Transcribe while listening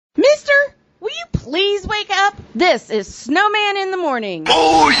please wake up. This is Snowman in the Morning.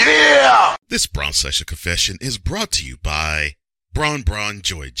 Oh, yeah! This Braun Session Confession is brought to you by Braun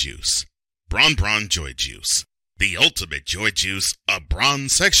Joy Juice. Braun Joy Juice, the ultimate joy juice of Braun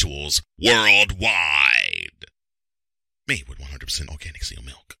sexuals worldwide. Made with 100% organic seal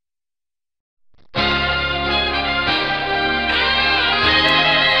milk.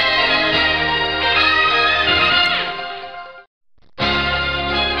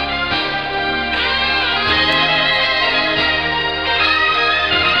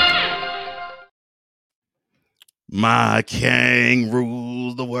 My king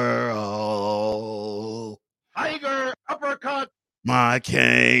rules the world. Tiger uppercut. My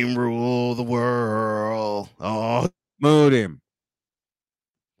king rule the world. Oh, Mood him.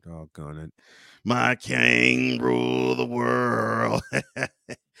 Doggone it. my king rule the world.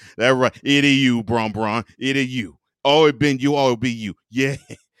 That right. It is you, Braun. It is you. Always been you, always be you. Yeah.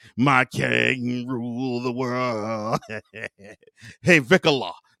 My king rule the world. Hey,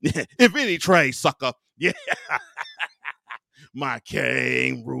 Vicola. If any trade, sucker. Yeah. My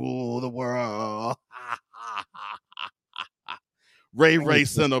king rule the world. Ray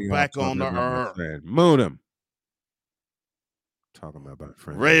sent her back on the earth. Moon him. Talking about my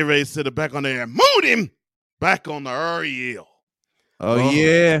friend. Ray sent her back on the air. Moon him back on the earth. Yeah. Oh,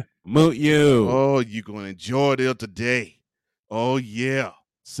 yeah. Moot you. Oh, you going to enjoy it today. Oh, yeah.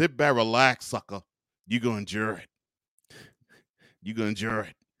 Sit back, relax, sucker. You going to enjoy it. You going to enjoy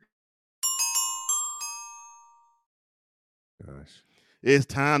it. Gosh. It's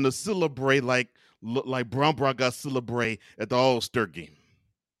time to celebrate like Braun got celebrate at the All-Star game.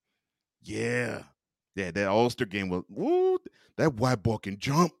 Yeah. Yeah, that All-Star game was, woo, that white boy can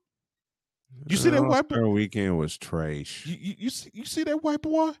jump. You see that white boy? All-Star weekend was trash. You see that white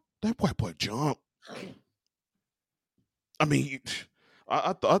boy? That white boy jump. I mean,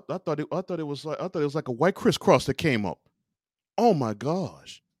 I thought it was like a white crisscross that came up. Oh my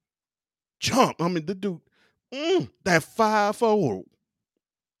gosh. Jump. I mean, the dude, that 5-4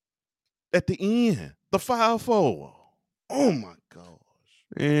 at the end. The 5-4. Oh my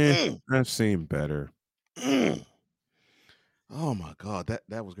gosh. I've seen better. Oh my God,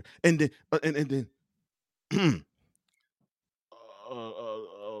 that was good. And then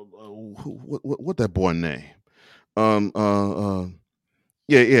what that boy name?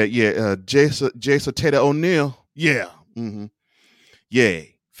 Jason Taylor O'Neal. Yeah. Mm-hmm. Yeah.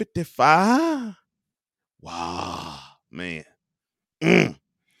 55. Wow, man.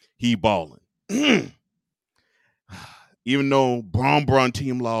 He balling. Even though Braun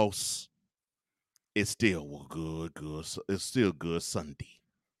team lost, it's still good. It's still good Sunday.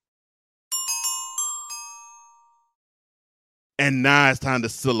 And now it's time to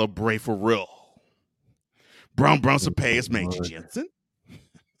celebrate for real. Braun surpassed Magic Jensen.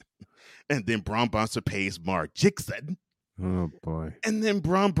 And then Braun surpassed Mark Jixon. Oh, boy. And then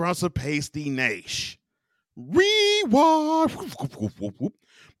Braun surpassed Steve Nash. Reward.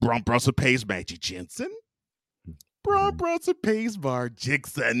 Braun surpassed Magic Jensen. Braun surpassed Mark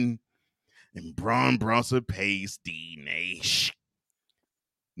Jixon. And Braun surpassed Steve Nash.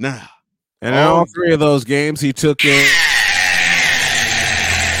 Now. And in all three of those games, he took in.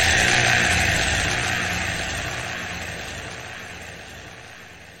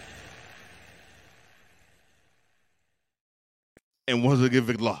 And once again,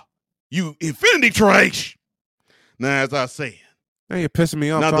 Vic Law, you infinity trash. Now, as I say, now you're pissing me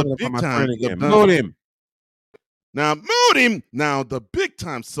off. Now talking the about big my time, friend again. the- Moot him. Now, mood him. Now, the big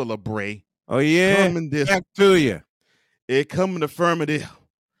time celebrate. Oh, yeah. Coming this. Back to you. It coming affirmative.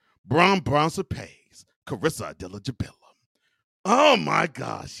 Braun surpassed Carissa Dillajabilla. Oh, my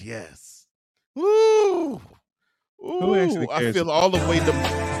gosh, yes. Woo. Who actually I cares? feel all the way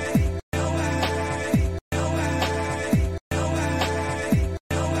to...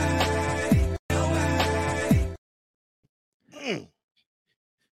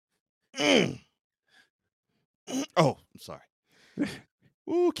 Oh, I'm sorry.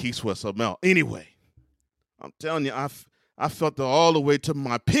 Ooh, Keith Sweat something else. Anyway, I'm telling you, I felt it all the way to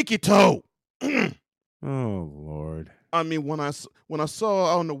my pinky toe. Oh, Lord. I mean, when I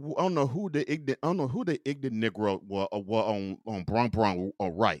saw, I don't know who the ignorant Negro were on Braun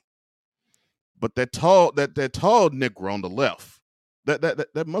right, but that tall Negro on the left,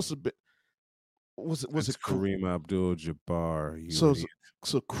 that must have been. Was it Kareem Abdul-Jabbar?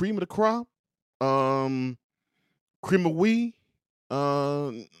 So cream of the crop, cream of weed.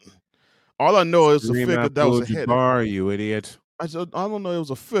 All I know is a figure that was ahead. Abdul-Jabbar, you idiot. I don't know. It was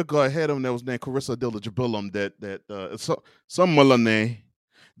a figure ahead of him that was named Carissa Dillajabilla. That some other name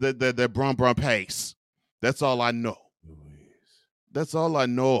that Braun pace. That's all I know. That's all I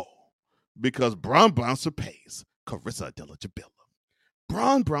know. because Bron Bron surpays Carissa Deligibilum.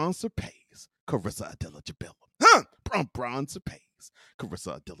 Bron Bron surpays Carissa Deligibilum. Huh? Bron Bron surpays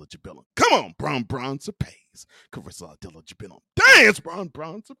Carissa Deligibilum. Come on, Bron Bron surpays Carissa Deligibilum. Dance, Bron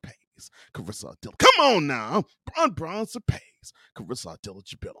Bron surpays Carissa Deligibilum. Come on now, Bron Bron surpays Carissa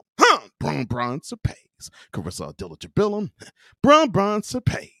Deligibilum. Huh? Bron Bron surpays Carissa Deligibilum. Bron Bron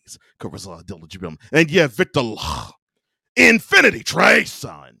surpays Carissa Deligibilum. And yeah, Victor Law. Infinity Trey,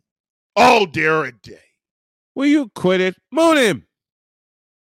 son. All day a day. Will you quit it? Moon him.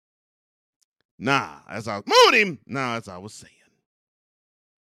 As I was saying.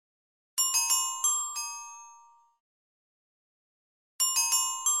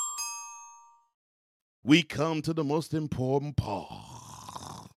 We come to the most important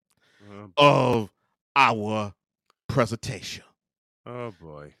part of our presentation. Oh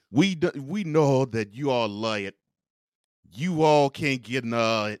boy. We know that you all love it. You all can't get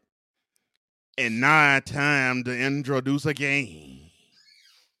enough. And now time to introduce a game.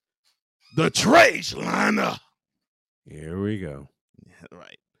 The Trash Lineup. Here we go.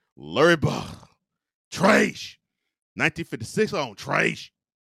 Right. Larry Bird. Trash. 1956 on Trash.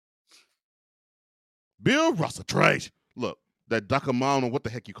 Bill Russell. Trash. Look, that Duckamon, or what the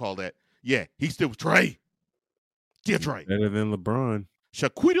heck you call that. Yeah, he still was Trey. Still Trey. Better than LeBron.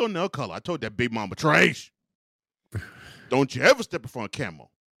 Shaquille O'Neal color. I told that big mama, Trash. Don't you ever step in front of camera.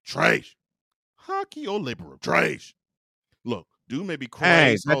 Trash. Hockey or liberal. Trash. Look, dude may be crazy.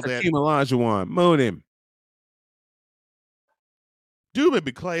 Hey, that's Hakeem Olajuwon. Moon him. Dude may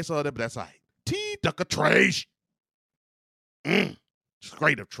be class all that, but that's all right. T Ducker Trash.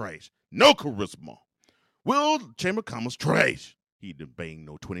 Straight up trash. No charisma. Will Chamber Commerce Trash. He didn't bang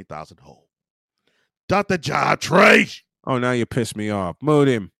no 20,000 hole. Dr. Ja Trash. Oh, now you pissed me off. Moon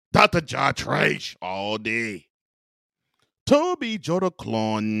him. Dr. Ja Trash all day. Toby Joda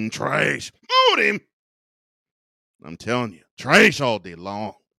Clone Trash. Mood him. I'm telling you, trash all day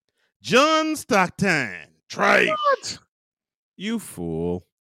long. John Stockton. Trash. What? You fool.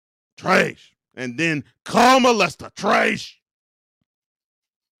 Trash. And then Carl Molester. Trash.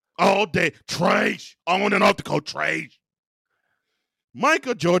 All day. Trash. On and off the court. Trash.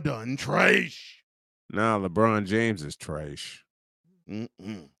 Michael Jordan. Trash. Now LeBron James is trash.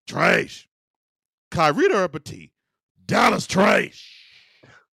 Trash. Kyrie Irving. Dallas trash.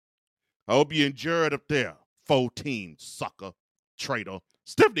 I hope you enjoyed up there. 14 sucker. Traitor.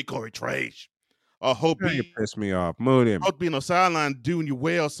 Stephanie Curry trash. I hope You pissed me off. Moon him. Hope being on the sideline doing you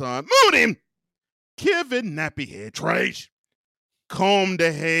well, son. Moon him. Kevin Nappyhead trash. Comb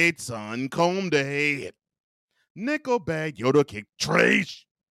the head, son. Comb the head. Nickelback Yoda kick trash.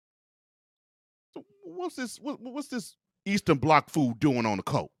 What's this Eastern Bloc fool doing on the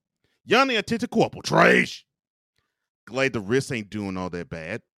coat? Yanni Antetokounmpo trash. Glad the wrist ain't doing all that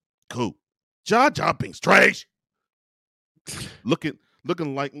bad. Cool. Ja Binks trash. Looking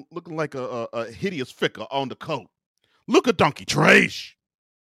like a hideous figure on the coat. Look at Donkey trash.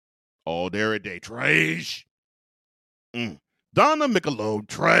 All day a day trash. Donna Michelob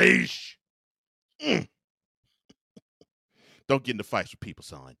trash. Don't get into fights with people,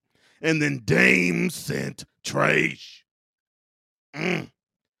 son. And then Dame Sent trash.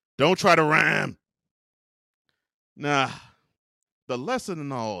 Don't try to rhyme. Nah, the lesson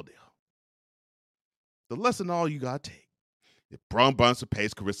in all there. The lesson all you gotta take. If Bron Bron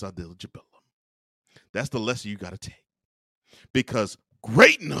pays Carissa Deligibilum. That's the lesson you gotta take. Because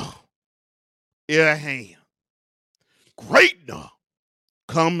greatness is a hand. Greatness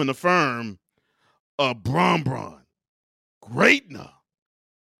come in the firm of Bron Bron. Greatness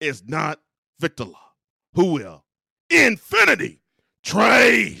is not Victor Law, who will infinity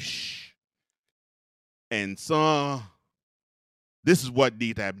trash. And son, this is what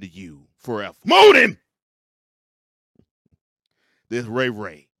needs to happen to you forever. Moon him. This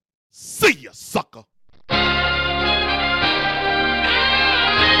Ray. See ya, sucker.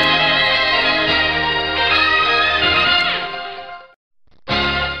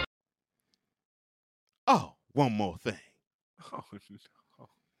 Oh, one more thing. Oh, no.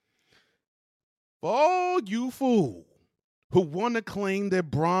 For all you fools who want to claim that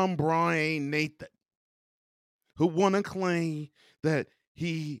Bron ain't Nathan, who want to claim that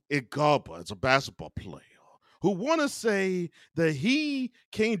he Igaba is a basketball player, who want to say that he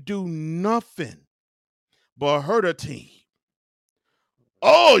can't do nothing but hurt a team,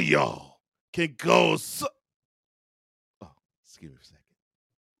 all y'all can go. Oh, excuse me a second.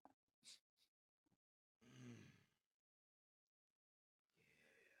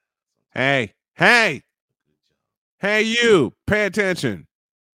 Hey, you, pay attention.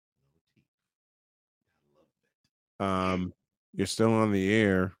 You're still on the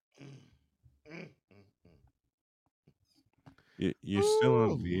air. You're still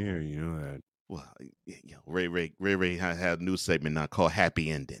on Ooh. the air. You know that. Well, Ray had a new segment now called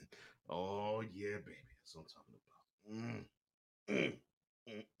Happy Ending. Oh yeah, baby, that's what I'm talking about.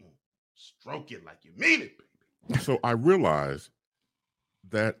 Stroke it like you mean it, baby. So I realized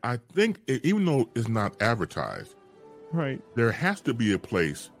that I think even though it's not advertised, Right. there has to be a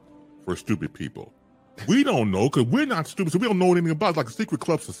place for stupid people. We don't know because we're not stupid, so we don't know anything about it. It's like a secret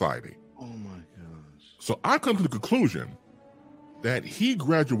club society. Oh my gosh. So I come to the conclusion that he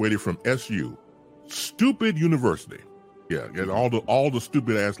graduated from SU, stupid university. Yeah, all the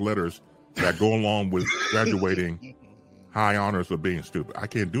stupid ass letters that go along with graduating, high honors for being stupid. I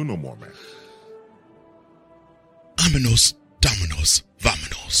can't do no more, man. Vámonos, dominos,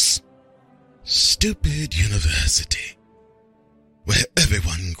 vamonos. Stupid university, where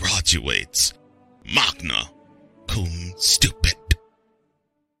everyone graduates magna cum stupid.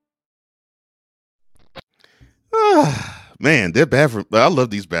 Man, they're bathroom. I love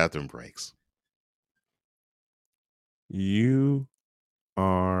these bathroom breaks. You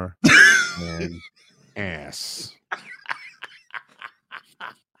are an ass.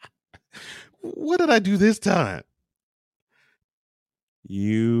 What did I do this time?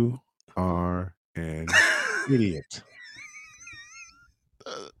 You are an idiot.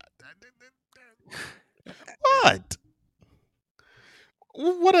 What?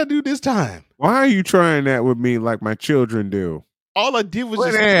 What did I do this time? Why are you trying that with me like my children do? All I did was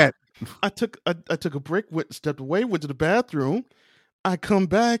Quit just it. I took a break, stepped away, went to the bathroom. I come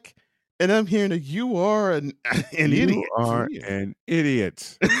back and I'm hearing that you are an idiot. You are an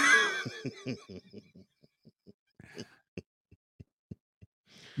idiot.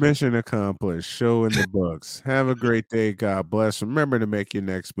 Mission accomplished. Show in the books. Have a great day. God bless. Remember to make your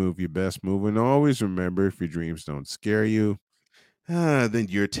next move your best move. And always remember, if your dreams don't scare you, then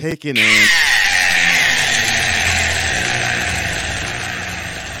you're taking in.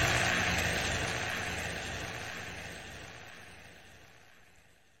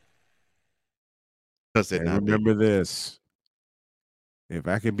 and remember this. If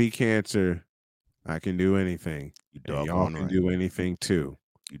I can beat cancer, I can do anything. And y'all can do anything too.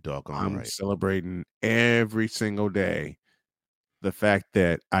 You doggone I'm right. celebrating every single day the fact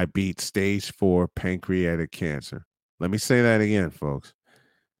that I beat stage 4 pancreatic cancer. Let me say that again, folks.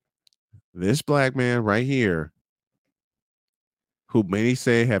 This black man right here, who many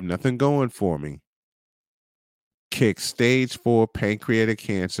say have nothing going for me, kicked stage 4 pancreatic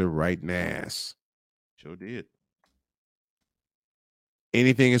cancer right in the ass. Sure did.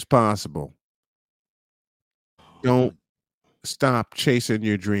 Anything is possible. Don't stop chasing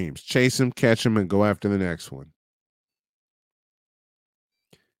your dreams. Chase them, catch them, and go after the next one.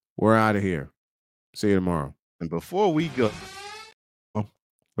 We're out of here. See you tomorrow. And before we go,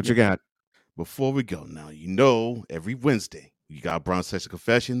 what you got? Before we go, now you know every Wednesday you got Brown Session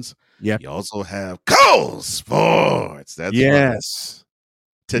Confessions. Yep. You also have Cole Sports. That's yes.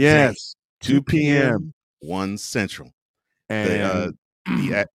 Right. Today, yes. 2 p.m. 1 Central. And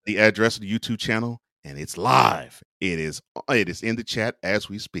the address of the YouTube channel, and it's live. It is in the chat as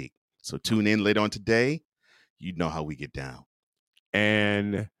we speak. So tune in later on today. You know how we get down.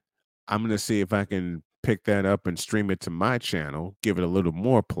 And I'm going to see if I can pick that up and stream it to my channel, give it a little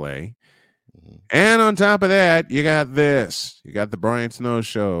more play. Mm-hmm. And on top of that, you got this. You got the Brian Snow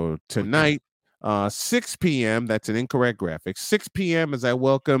Show tonight, 6 p.m. That's an incorrect graphic. 6 p.m. as I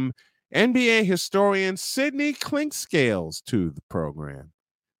welcome NBA historian Sidney Clinkscales to the program.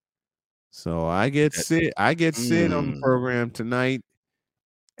 So I get Sid on the program tonight,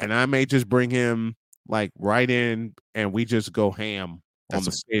 and I may just bring him like right in, and we just go ham on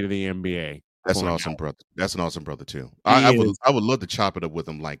the state of the NBA. That's an awesome brother. That's an awesome brother too. I would love to chop it up with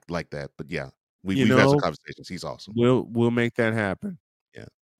him like that. But yeah, we've had some conversations. He's awesome. We'll make that happen. Yeah.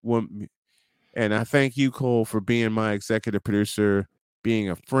 And I thank you, Cole, for being my executive producer, being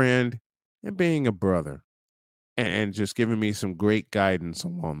a friend, and being a brother, and just giving me some great guidance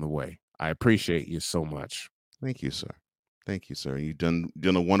along the way. I appreciate you so much. Thank you, sir. Thank you, sir. You've done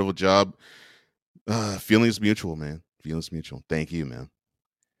a wonderful job. Feelings mutual, man. Feelings mutual. Thank you, man.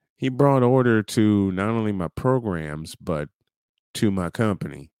 He brought order to not only my programs, but to my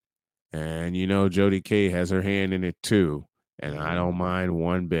company. And, Jody K has her hand in it too. And I don't mind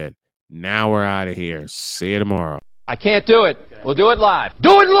one bit. Now we're out of here. See you tomorrow. I can't do it. We'll do it live.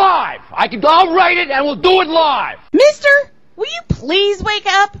 Do it live! I'll write it and we'll do it live! Mister, will you please wake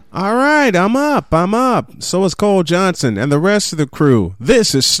up? All right, I'm up. So is Cole Johnson and the rest of the crew.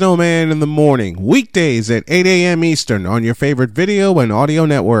 This is Snowman in the Morning, weekdays at 8 a.m. Eastern on your favorite video and audio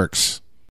networks.